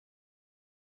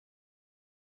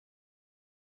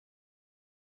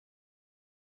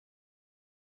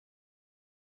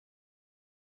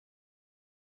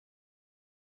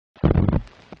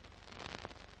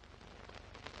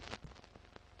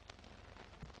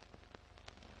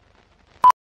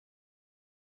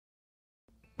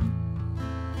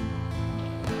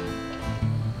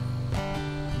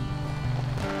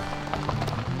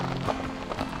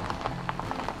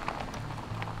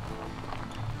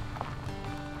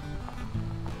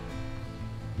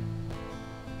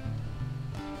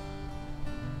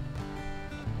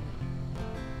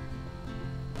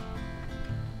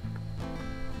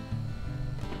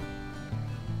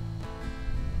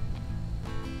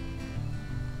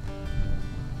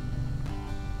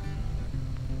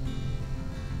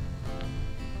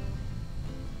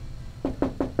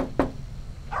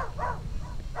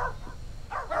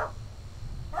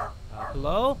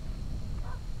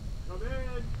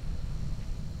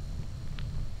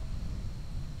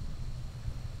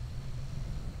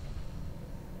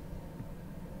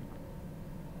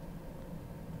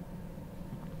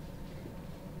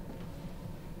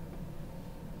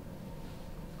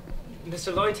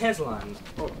Mr. Lloyd Tantalon,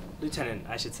 or Lieutenant,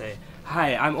 I should say.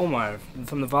 Hi, I'm Omer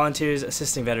from the Volunteers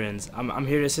Assisting Veterans. I'm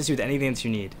here to assist you with anything that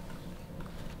you need.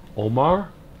 Omar?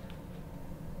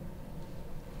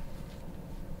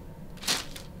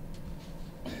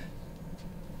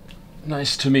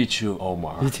 Nice to meet you,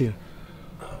 Omar. You too.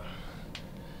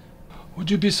 Would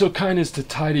you be so kind as to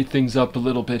tidy things up a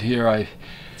little bit here?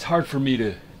 It's hard for me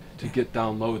to get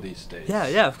down low these days.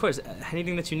 Yeah, of course.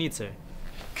 Anything that you need, sir.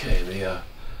 Okay,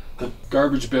 the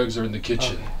garbage bags are in the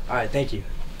kitchen. Okay. All right, thank you.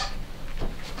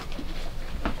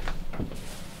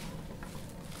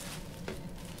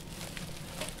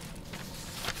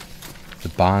 The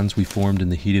bonds we formed in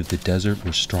the heat of the desert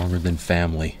were stronger than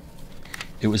family.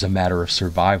 It was a matter of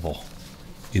survival.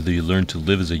 Either you learned to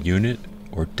live as a unit,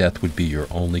 or death would be your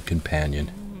only companion.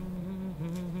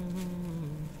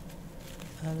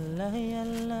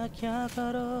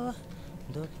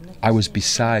 I was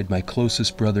beside my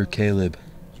closest brother Caleb.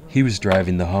 He was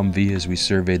driving the Humvee as we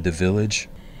surveyed the village.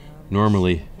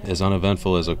 Normally, as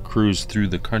uneventful as a cruise through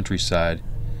the countryside,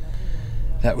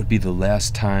 that would be the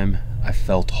last time I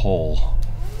felt whole.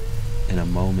 In a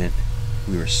moment,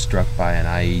 we were struck by an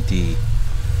IED.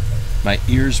 My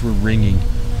ears were ringing.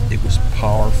 It was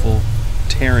powerful,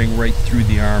 tearing right through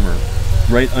the armor,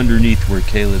 right underneath where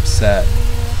Caleb sat.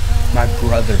 My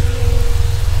brother,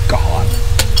 gone.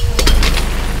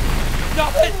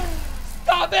 Stop it!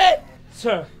 Stop it!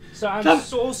 Sir, I'm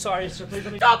so sorry, sir. Please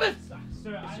let me... Stop it!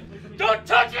 Sir, Don't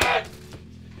touch it!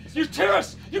 You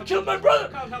terrorist! You killed my brother!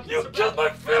 You killed my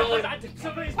family!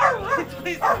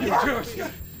 Please, You terrorist!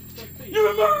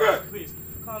 You're a murderer! Please,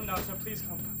 calm down, sir. Please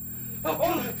calm down.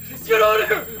 Oh, get out of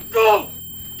here! Go!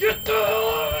 Get the hell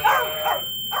out of here!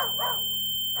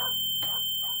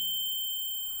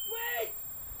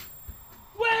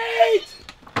 Wait!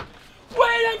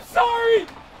 Wait, I'm sorry!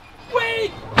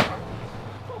 Wait!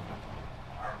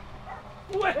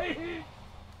 Wait!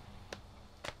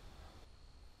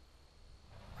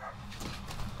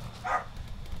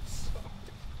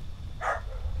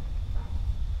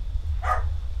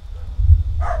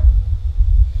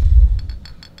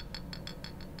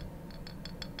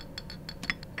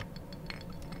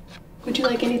 Would you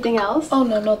like anything else? Oh,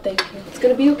 no, thank you. It's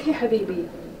gonna be okay, Habibi.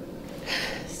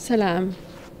 Salam.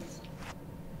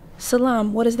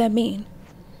 Salam, what does that mean?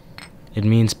 It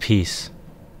means peace.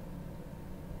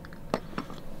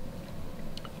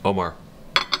 Omar,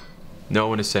 no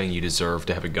one is saying you deserve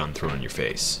to have a gun thrown in your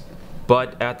face.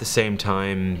 But at the same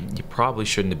time, you probably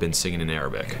shouldn't have been singing in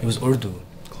Arabic. It was Urdu.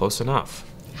 Close enough.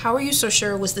 How are you so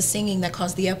sure it was the singing that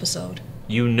caused the episode?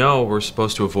 You know we're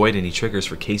supposed to avoid any triggers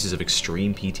for cases of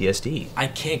extreme PTSD. I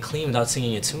can't clean without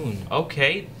singing a tune.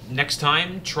 Okay, next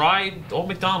time, try Old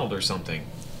MacDonald or something.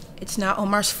 It's not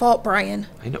Omar's fault, Bryan.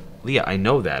 I know, Liyah, I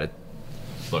know that.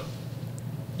 Look,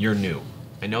 you're new.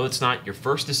 I know it's not your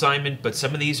first assignment, but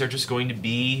some of these are just going to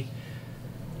be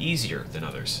easier than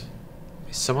others.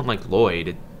 Someone like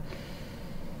Lloyd,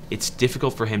 it's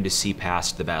difficult for him to see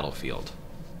past the battlefield.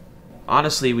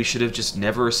 Honestly, we should have just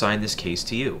never assigned this case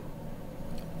to you.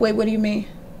 Wait, what do you mean?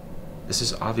 This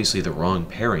is obviously the wrong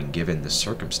pairing given the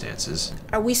circumstances.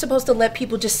 Are we supposed to let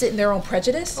people just sit in their own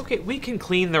prejudice? Okay, we can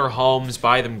clean their homes,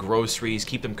 buy them groceries,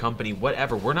 keep them company,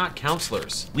 whatever. We're not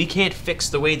counselors. We can't fix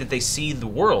the way that they see the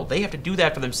world. They have to do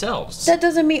that for themselves. That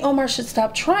doesn't mean Omer should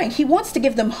stop trying. He wants to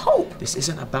give them hope. This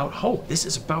isn't about hope. This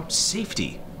is about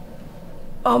safety.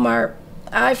 Omer,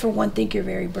 I for one think you're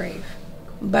very brave.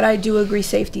 But I do agree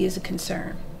safety is a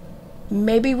concern.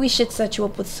 Maybe we should set you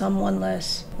up with someone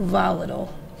less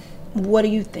volatile. What do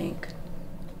you think?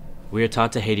 We are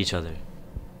taught to hate each other.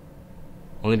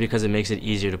 Only because it makes it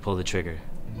easier to pull the trigger.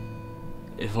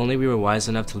 If only we were wise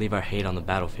enough to leave our hate on the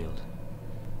battlefield.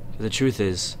 But the truth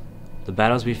is, the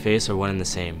battles we face are one and the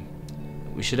same.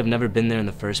 We should have never been there in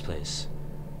the first place.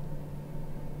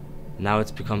 Now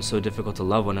it's become so difficult to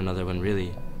love one another when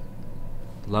really,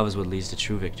 love is what leads to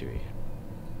true victory.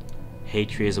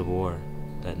 Hate creates a war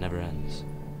that never ends.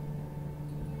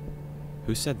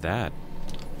 Who said that?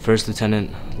 First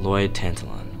Lieutenant Lloyd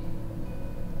Tantalon.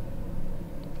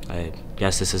 I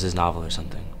guess this is his novel or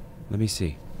something. Let me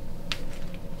see.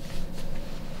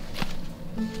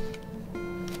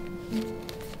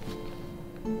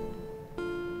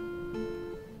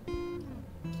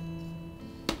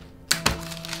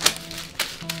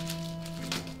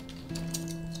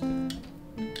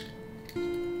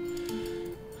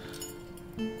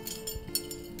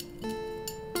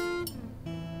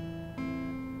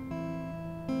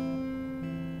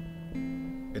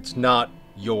 It's not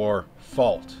your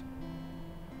fault.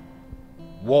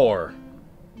 War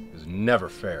is never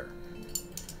fair.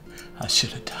 I should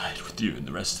have died with you and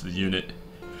the rest of the unit.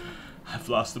 I've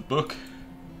lost the book.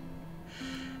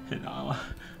 And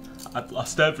I've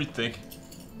lost everything.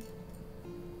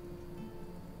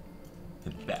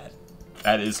 And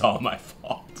that is all my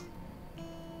fault.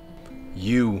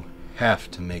 You have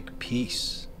to make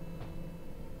peace.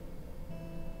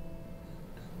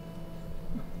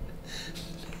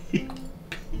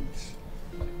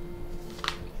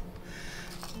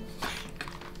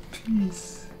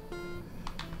 Peace.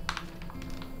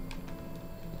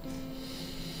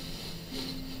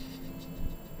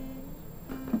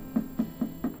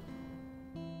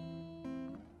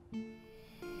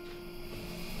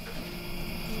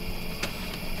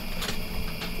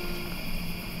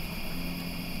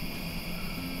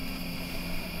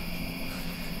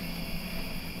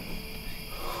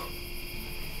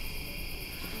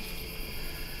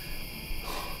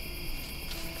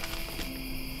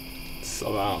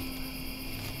 Salam.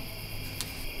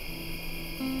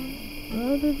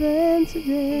 Other than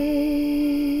today,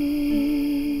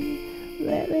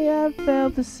 lately I've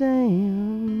felt the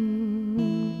same.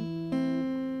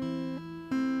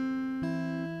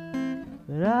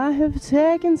 But I have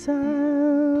taken time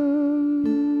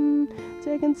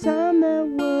that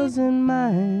wasn't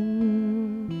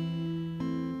mine.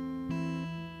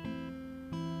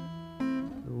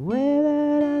 The way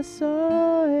that I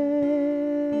saw it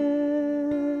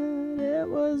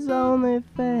was only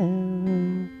fair.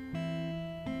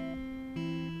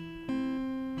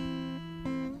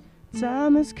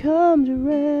 Time has come to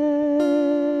rest,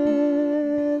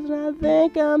 and I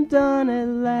think I'm done at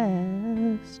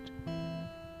last.